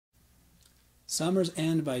Summer's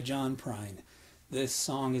End by John Prine. This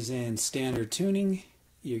song is in standard tuning.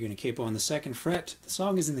 You're going to capo on the 2nd fret. The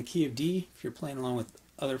song is in the key of D if you're playing along with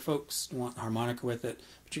other folks who want harmonica with it,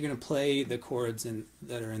 but you're going to play the chords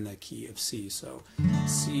that are in the key of C. So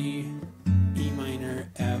C, E minor,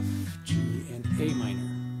 F, G, and A minor.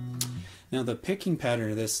 Now the picking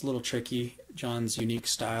pattern of this is a little tricky. John's unique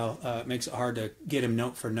style makes it hard to get him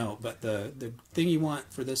note for note, but the thing you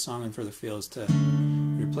want for this song and for the feel is to,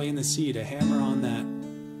 if you're playing the C, to hammer on that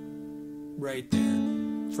right there.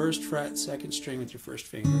 1st fret, 2nd string with your 1st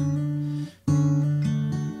finger.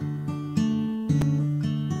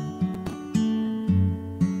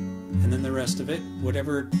 And then the rest of it,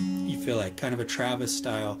 whatever you feel like, kind of a Travis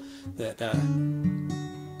style that and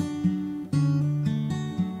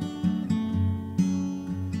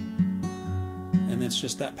it's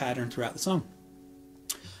just that pattern throughout the song.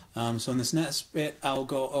 So in this next bit, I'll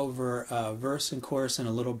go over verse and chorus and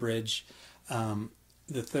a little bridge.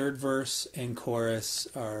 The 3rd verse and chorus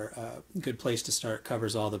are a good place to start.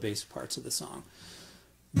 Covers all the basic parts of the song.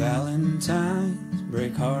 Valentines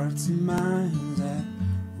break hearts and minds at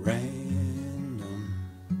random.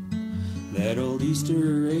 That old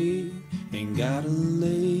Easter egg ain't got a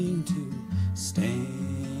leg to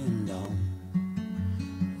stand on.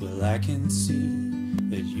 Well, I can see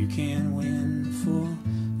that you can win for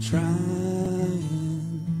trying.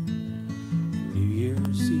 New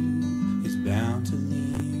Year's Eve is bound to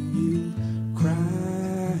leave you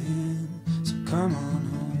crying. So come on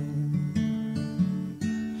home,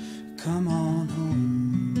 come on home.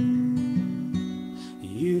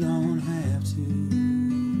 You don't have to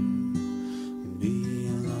be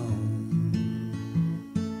alone.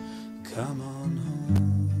 Come on home.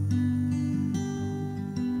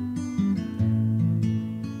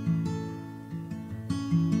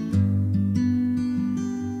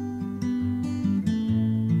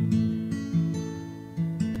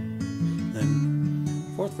 Then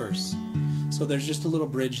 4th verse. So there's just a little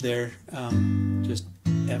bridge there, just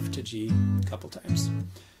F to G a couple times.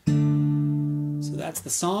 So that's the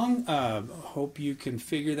song. Hope you can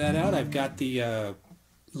figure that out. I've got the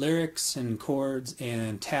lyrics and chords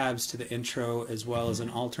and tabs to the intro, as well as an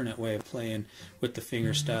alternate way of playing with the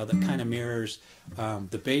finger style that kind of mirrors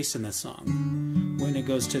the bass in the song. When it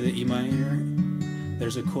goes to the E minor,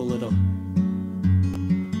 there's a cool little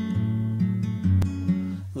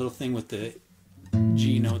thing with the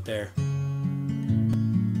G note there.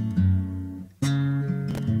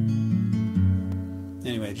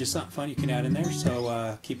 Anyway, just something fun you can add in there,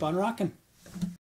 so keep on rocking.